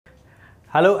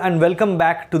Hello and welcome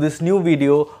back to this new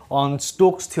video on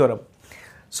Stokes Theorem.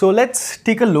 So let's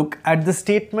take a look at the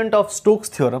statement of Stokes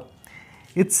Theorem.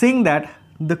 It's saying that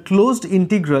the closed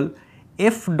integral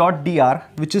f dot dr,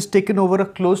 which is taken over a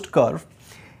closed curve,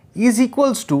 is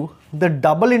equals to the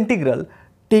double integral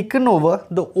taken over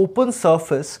the open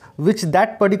surface which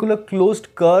that particular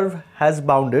closed curve has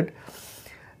bounded,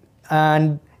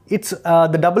 and it's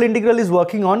the double integral is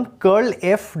working on curl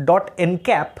f dot n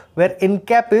cap, where n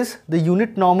cap is the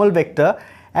unit normal vector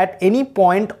at any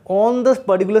point on the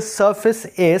particular surface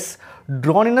S,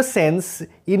 drawn in a sense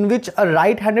in which a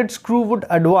right-handed screw would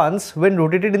advance when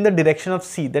rotated in the direction of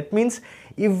C. That means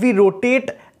if we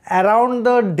rotate around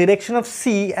the direction of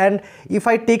C and if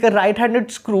I take a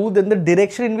right-handed screw, then the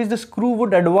direction in which the screw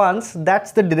would advance,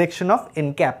 that's the direction of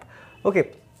n cap.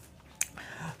 Okay.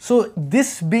 So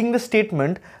this being the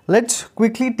statement, let's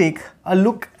quickly take a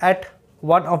look at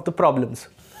one of the problems.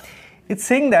 It's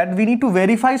saying that we need to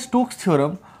verify Stokes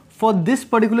theorem for this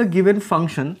particular given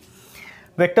function,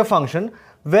 vector function,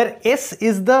 where S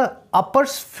is the upper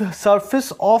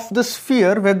surface of the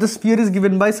sphere, where the sphere is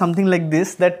given by something like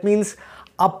this. That means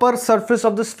upper surface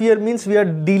of the sphere means we are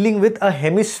dealing with a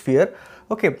hemisphere,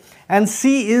 okay, and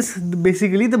C is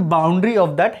basically the boundary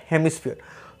of that hemisphere.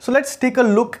 So let's take a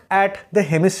look at the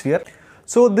hemisphere.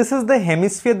 So this is the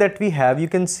hemisphere that we have. You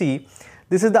can see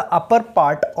this is the upper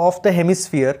part of the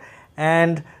hemisphere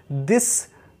and this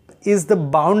is the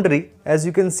boundary. As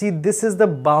you can see, this is the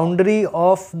boundary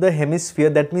of the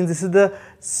hemisphere. That means this is the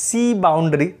C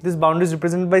boundary. This boundary is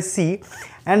represented by C,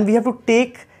 and we have to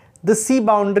take the C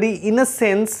boundary in a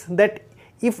sense that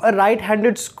if a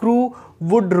right-handed screw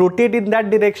would rotate in that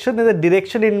direction, then the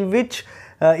direction in which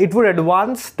it would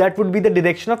advance, that would be the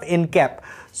direction of n cap.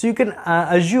 So you can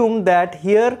assume that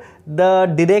here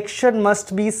the direction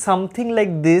must be something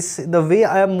like this, the way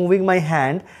I am moving my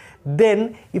hand.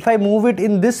 Then if I move it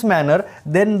in this manner,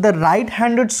 then the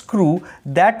right-handed screw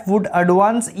that would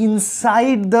advance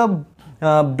inside the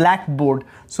blackboard.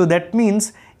 So that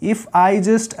means if I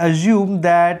just assume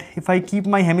that if I keep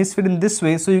my hemisphere in this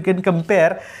way, so you can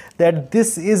compare that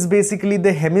this is basically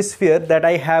the hemisphere that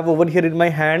I have over here in my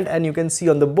hand and you can see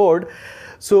on the board.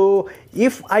 So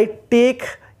if I take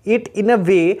it in a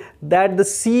way that the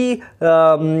C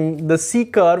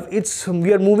curve,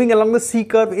 we are moving along the C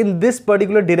curve in this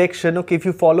particular direction, okay, if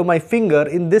you follow my finger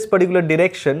in this particular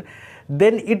direction,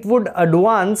 then it would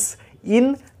advance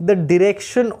in the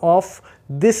direction of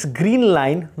this green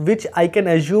line, which I can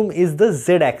assume is the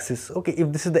z-axis. Okay,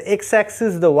 if this is the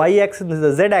x-axis, the y-axis, this is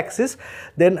the z-axis,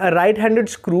 then a right-handed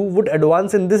screw would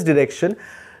advance in this direction.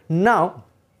 Now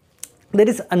there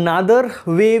is another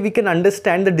way we can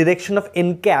understand the direction of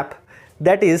n cap,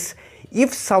 that is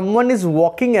if someone is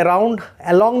walking around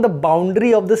along the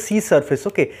boundary of the C surface.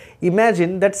 Okay,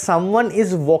 imagine that someone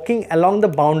is walking along the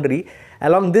boundary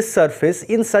along this surface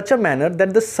in such a manner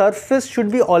that the surface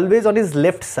should be always on his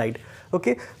left side.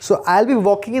 Okay, so I'll be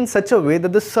walking in such a way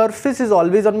that the surface is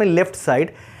always on my left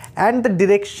side, and the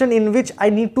direction in which I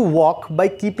need to walk by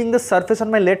keeping the surface on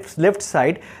my left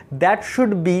side, that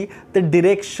should be the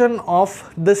direction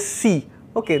of the C.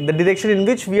 Okay, the direction in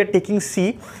which we are taking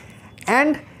C.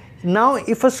 And now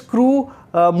if a screw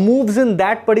moves in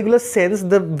that particular sense,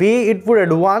 the way it would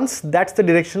advance, that's the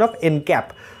direction of n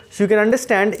cap. So you can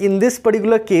understand in this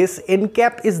particular case n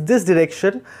cap is this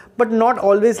direction, but not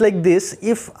always like this.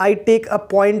 If I take a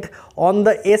point on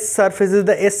the S surface, is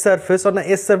the S surface, on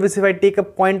the S surface if I take a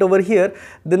point over here,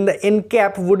 then the n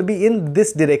cap would be in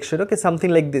this direction, okay, something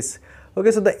like this.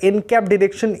 Okay, so the n cap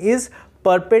direction is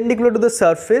perpendicular to the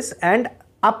surface and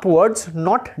upwards,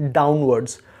 not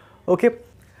downwards. Okay,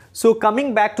 so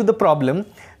coming back to the problem,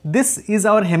 this is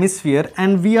our hemisphere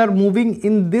and we are moving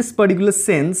in this particular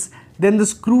sense. Then the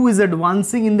screw is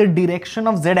advancing in the direction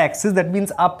of z-axis, that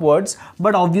means upwards,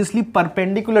 but obviously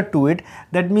perpendicular to it.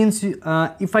 That means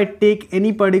if I take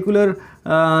any particular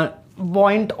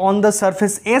point on the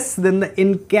surface S, then the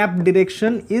n cap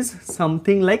direction is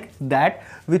something like that,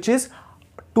 which is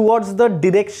towards the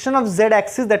direction of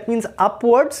z-axis, that means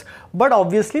upwards, but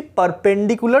obviously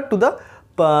perpendicular to the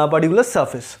particular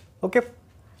surface. Okay,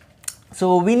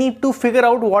 so we need to figure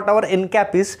out what our n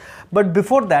cap is, but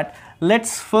before that,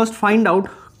 let's first find out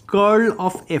curl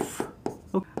of f.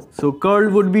 Okay. So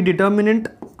curl would be determinant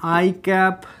I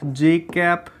cap, j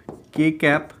cap, k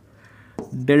cap,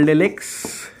 del del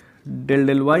x, del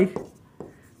del y,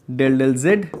 del del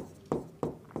z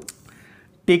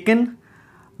taken,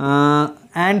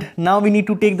 and now we need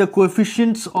to take the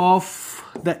coefficients of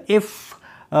the f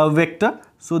vector.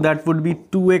 So that would be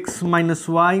 2x minus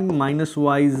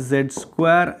yz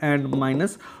square and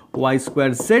minus y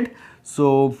square z.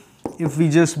 So if we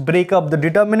just break up the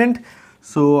determinant,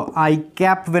 So I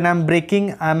cap, when I'm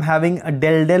breaking, I'm having a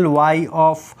del y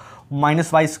of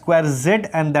minus y square z,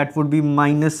 and that would be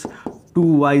minus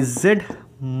 2yz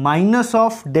minus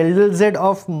of del z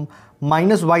of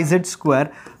minus yz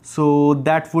square. So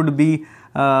that would be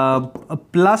a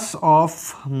plus of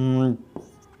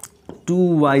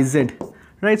 2yz,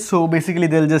 right? So basically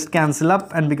they'll just cancel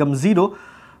up and become 0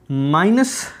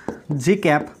 minus j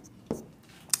cap.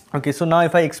 Okay, so now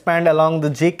if I expand along the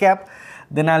j cap,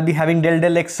 then I'll be having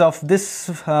del x of this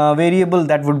variable,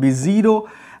 that would be 0,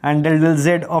 and del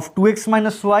z of 2x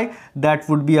minus y, that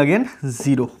would be again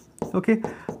 0. Okay,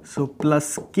 so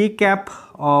plus k cap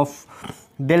of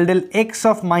del x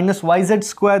of minus yz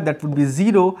square, that would be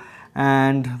 0,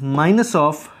 and minus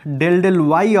of del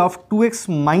y of 2x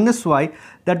minus y,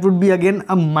 that would be again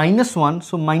a minus 1.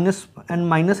 So minus and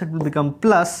minus, it will become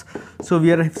plus. So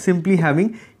we are simply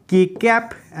having k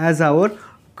cap as our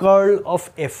curl of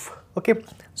f. Okay,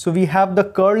 so we have the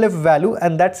curl f value,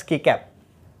 and that's k cap.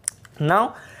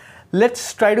 Now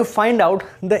let's try to find out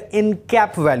the n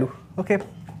cap value. Okay,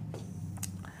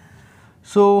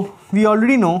 so we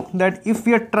already know that if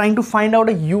we are trying to find out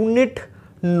a unit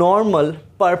normal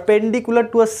perpendicular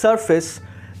to a surface,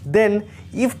 then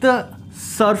if the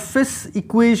surface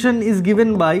equation is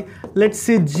given by, let's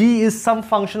say g is some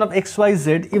function of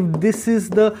xyz, if this is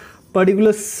the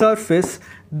particular surface,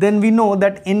 then we know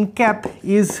that n cap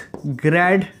is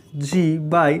grad g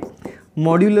by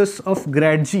modulus of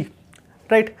grad g,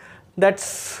 right?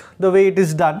 That's the way it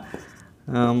is done.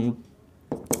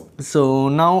 So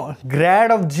now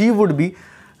grad of g would be,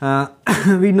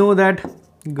 we know that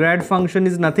grad function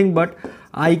is nothing but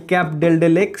I cap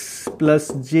del x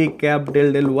plus j cap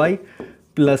del y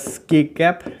plus k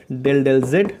cap del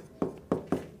z,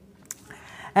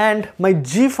 and my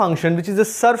g function, which is the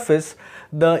surface,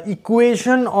 the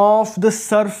equation of the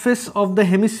surface of the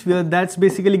hemisphere, that's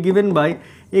basically given by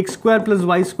x square plus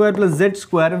y square plus z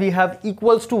square. We have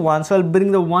equals to 1, so I'll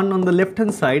bring the 1 on the left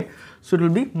hand side, so it will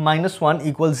be minus 1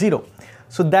 equals 0.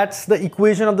 So that's the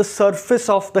equation of the surface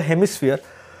of the hemisphere.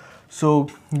 So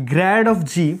grad of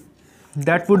g,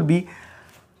 that would be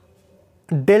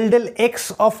del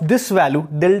x of this value.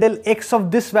 Del x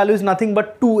of this value is nothing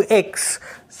but 2x.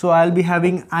 So I'll be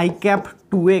having I cap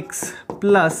 2x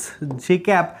plus j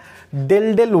cap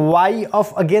del y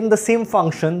of again the same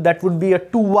function, that would be a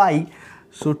 2y.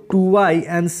 So 2y,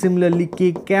 and similarly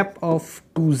k cap of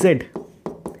 2z,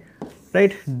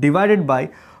 right, divided by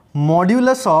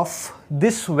modulus of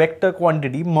this vector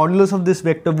quantity. Modulus of this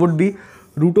vector would be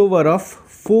root over of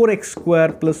 4x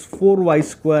square plus 4y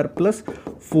square plus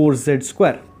 4z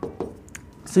square.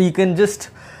 So you can just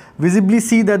visibly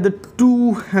see that the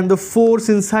 2 and the 4's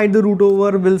inside the root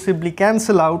over will simply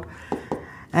cancel out,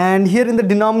 and here in the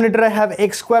denominator I have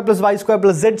x square plus y square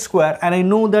plus z square, and I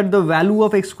know that the value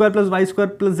of x square plus y square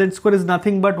plus z square is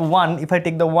nothing but 1 if I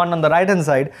take the 1 on the right hand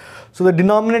side. So the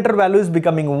denominator value is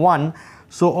becoming 1.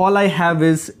 So all I have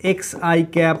is x I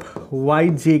cap y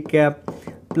j cap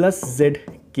plus z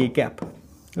k cap.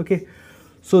 Okay,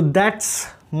 so that's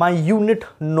my unit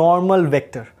normal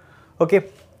vector. Okay,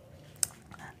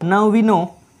 now we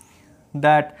know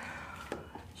that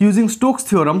using Stokes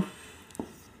theorem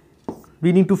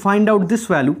we need to find out this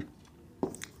value,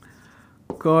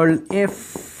 curl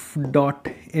f dot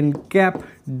n cap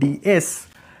ds,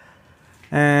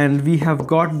 and we have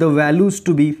got the values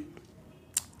to be,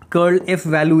 curl f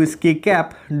value is k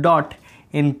cap dot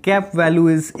n cap value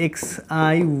is x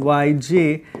I y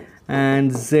j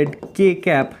and z k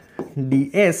cap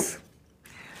ds.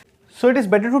 So it is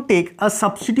better to take a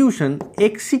substitution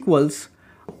x equals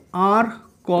r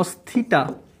cos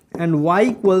theta and y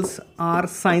equals r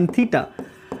sin theta.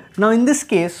 Now in this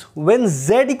case, when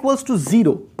z equals to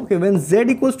 0, okay, when z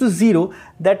equals to 0,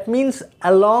 that means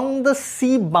along the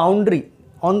c boundary,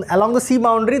 along the c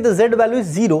boundary the z value is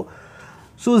 0.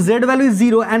 So z value is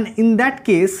 0, and in that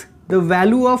case the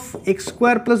value of x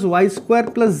square plus y square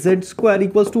plus z square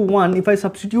equals to 1. If I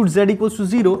substitute z equals to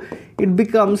 0, it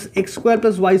becomes x square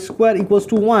plus y square equals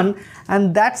to 1,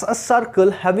 and that's a circle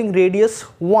having radius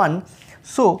 1.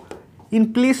 So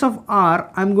in place of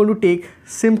r, I'm going to take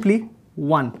simply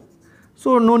 1.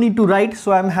 So no need to write.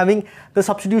 So I'm having the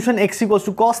substitution x equals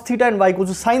to cos theta and y equals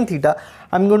to sin theta.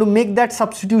 I'm going to make that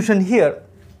substitution here,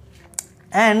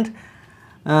 and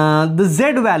the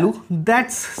z value,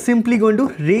 that's simply going to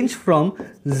range from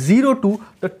 0 to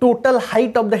the total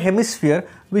height of the hemisphere,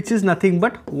 which is nothing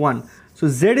but 1. So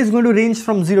z is going to range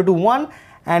from 0 to 1,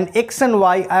 and x and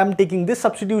y, I am taking this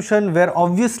substitution where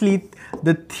obviously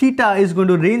the theta is going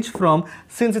to range from,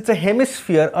 since it's a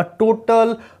hemisphere, a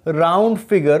total round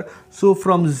figure, so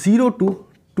from 0 to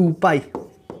 2 pi.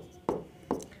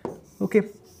 Okay,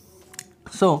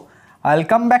 So I'll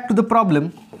come back to the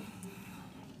problem.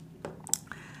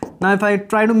 Now if I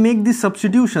try to make these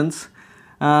substitutions,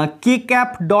 k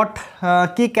cap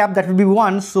that will be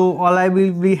 1, so all I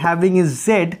will be having is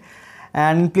z,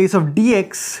 and in place of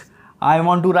dx I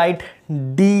want to write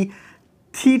d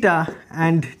theta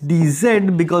and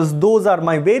dz because those are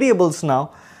my variables now.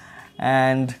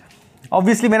 And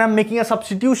obviously when I'm making a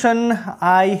substitution,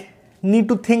 I need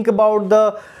to think about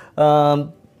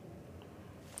the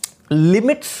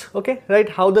limits, okay, right,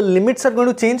 how the limits are going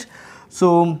to change.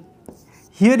 So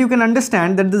here you can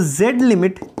understand that the z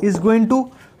limit is going to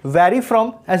vary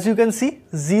from, as you can see,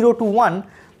 0 to 1.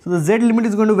 So the z limit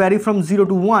is going to vary from 0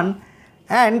 to 1,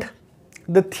 and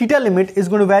the theta limit is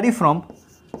going to vary from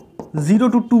 0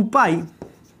 to 2 pi.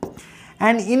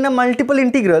 And in a multiple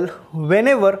integral,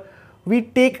 whenever we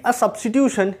take a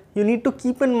substitution, you need to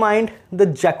keep in mind the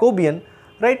Jacobian,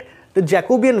 right, the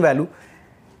Jacobian value.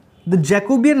 The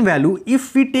Jacobian value,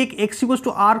 if we take x equals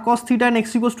to r cos theta and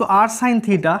x equals to r sin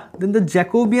theta, then the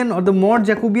Jacobian or the mod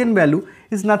Jacobian value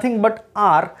is nothing but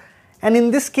r, and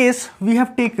in this case we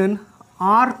have taken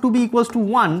r to be equals to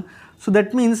 1, so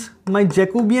that means my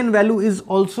Jacobian value is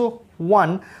also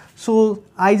 1. So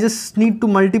I just need to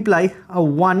multiply a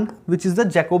 1, which is the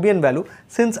Jacobian value,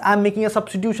 since I am making a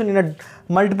substitution in a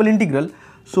multiple integral,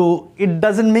 so it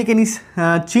doesn't make any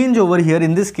change over here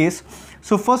in this case.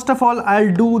 So first of all,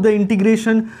 I'll do the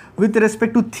integration with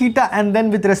respect to theta and then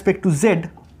with respect to z.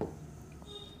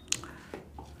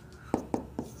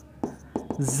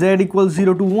 Z equals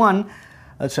 0 to 1.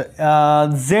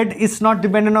 Z is not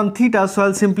dependent on theta, so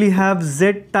I'll simply have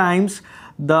z times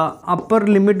the upper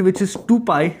limit, which is 2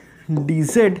 pi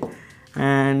dz,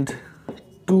 and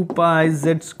 2 pi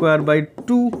z square by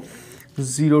 2,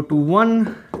 0 to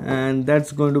 1, and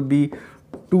that's going to be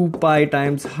 2 pi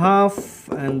times half,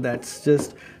 and that's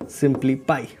just simply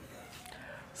pi.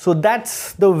 So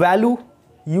that's the value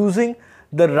using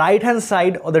the right hand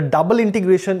side or the double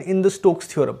integration in the Stokes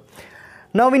theorem.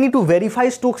 Now we need to verify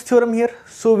Stokes theorem here,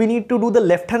 so we need to do the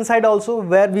left hand side also,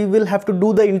 where we will have to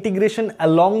do the integration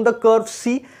along the curve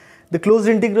C, the closed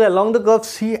integral along the curve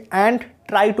C, and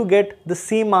try to get the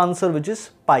same answer, which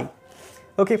is pi.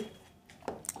 Okay,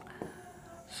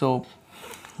 so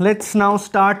let's now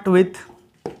start with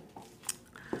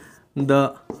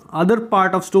the other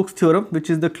part of Stokes theorem, which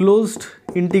is the closed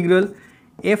integral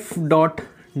f dot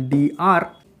dr.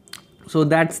 So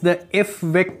that's the f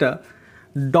vector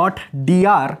dot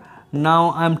dr.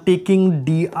 Now I'm taking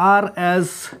dr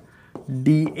as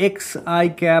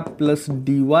dxi cap plus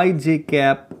dyj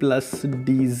cap plus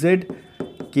dz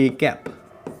k cap.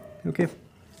 Okay,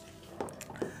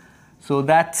 so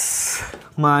that's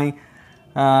my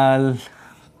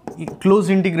closed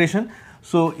integration.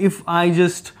 So if I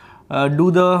just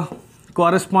do the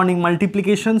corresponding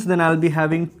multiplications, then I'll be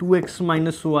having 2x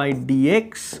minus y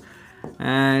dx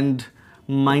and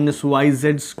minus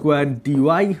yz square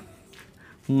dy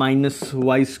minus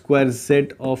y square z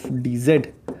of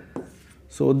dz.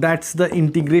 So that's the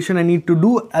integration I need to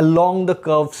do along the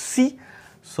curve C.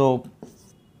 So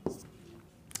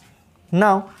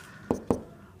now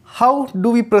how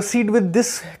do we proceed with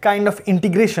this kind of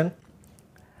integration?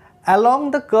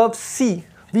 Along the curve C,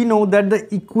 we know that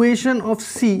the equation of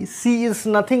C is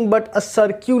nothing but a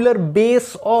circular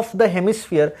base of the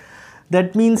hemisphere.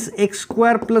 That means x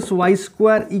square plus y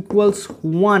square equals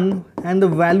 1, and the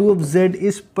value of z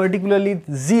is particularly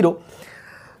 0.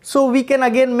 So we can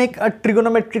again make a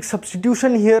trigonometric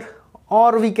substitution here,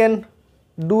 or we can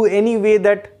do any way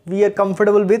that we are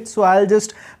comfortable with. So I'll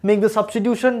just make the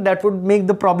substitution that would make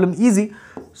the problem easy.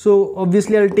 So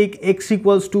obviously I'll take x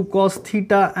equals to cos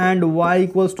theta and y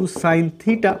equals to sin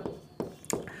theta.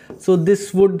 So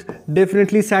this would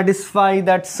definitely satisfy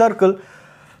that circle.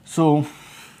 So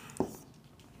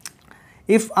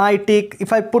if I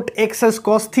put x as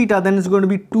cos theta, then it's going to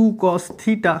be 2 cos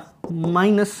theta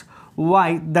minus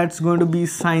y, that's going to be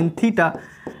sin theta,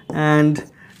 and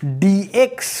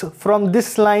dx from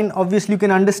this line, obviously you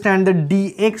can understand that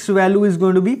dx value is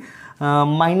going to be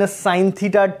minus sin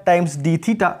theta times d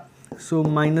theta. So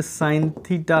minus sin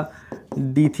theta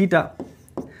d theta,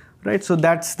 right? So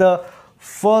that's the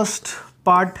first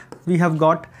part we have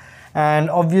got, and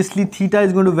obviously theta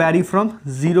is going to vary from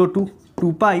 0 to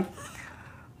 2 pi,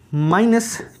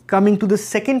 minus, coming to the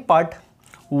second part,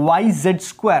 yz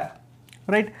square,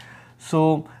 right?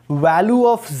 So value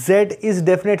of z is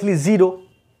definitely 0.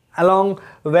 Along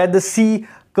where the C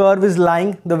curve is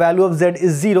lying, the value of z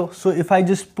is 0. So if I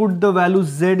just put the value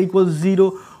z equals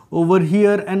 0 over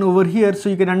here and over here, so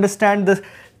you can understand the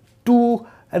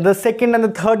second and the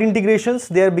third integrations,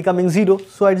 they are becoming 0.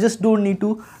 So I just don't need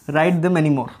to write them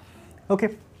anymore.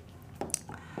 Okay,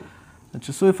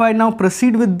 So if I now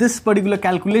proceed with this particular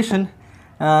calculation,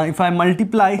 if I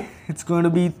multiply, it's going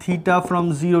to be theta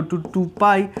from 0 to 2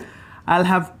 pi. I'll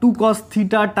have 2 cos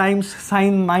theta times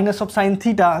sine minus of sine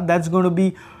theta. That's going to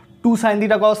be 2 sine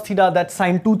theta cos theta, that's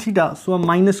sine 2 theta. So a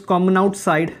minus common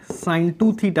outside, sine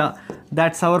 2 theta.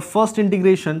 That's our first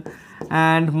integration.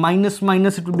 And minus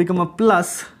minus, it will become a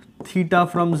plus, theta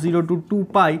from 0 to 2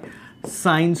 pi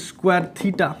sine square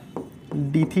theta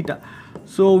d theta.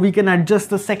 So we can adjust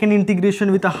the second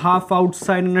integration with a half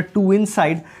outside and a 2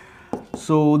 inside.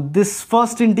 So this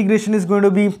first integration is going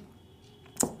to be,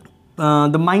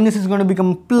 the minus is going to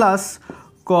become plus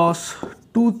cos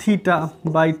 2 theta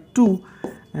by 2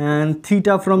 and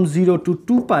theta from 0 to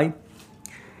 2 pi.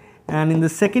 And in the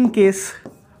second case,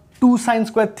 2 sine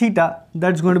square theta,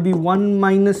 that's going to be 1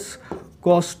 minus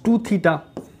cos 2 theta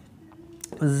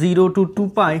 0 to 2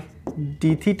 pi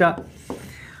d theta.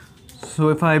 So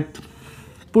if I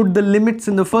put the limits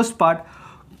in the first part,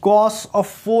 cos of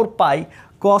 4 pi,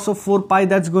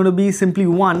 that's going to be simply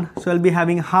 1. So I'll be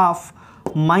having half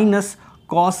minus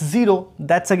cos 0,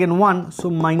 that's again 1. So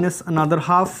minus another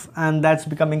half, and that's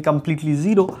becoming completely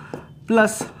 0,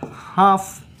 plus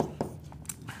half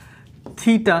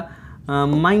theta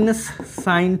minus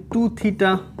sine 2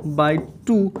 theta by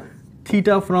 2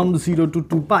 theta from 0 to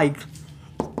 2 pi.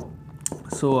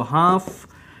 So half,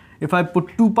 if I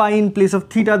put 2 pi in place of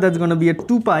theta, that's going to be a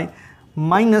 2 pi,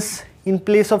 minus in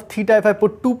place of theta if I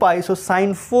put 2 pi, so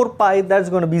sine 4 pi, that's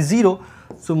going to be 0.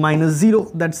 So minus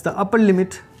 0, that's the upper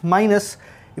limit, minus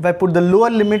if I put the lower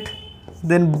limit,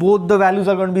 then both the values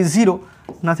are going to be 0.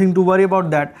 Nothing to worry about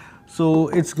that. So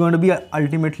it's going to be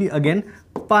ultimately again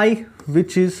pi,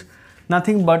 which is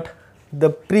nothing but the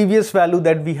previous value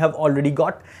that we have already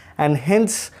got, and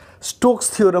hence Stokes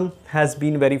theorem has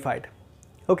been verified.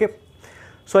 Okay,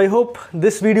 so I hope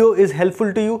this video is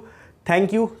helpful to you.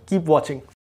 Thank you. Keep watching.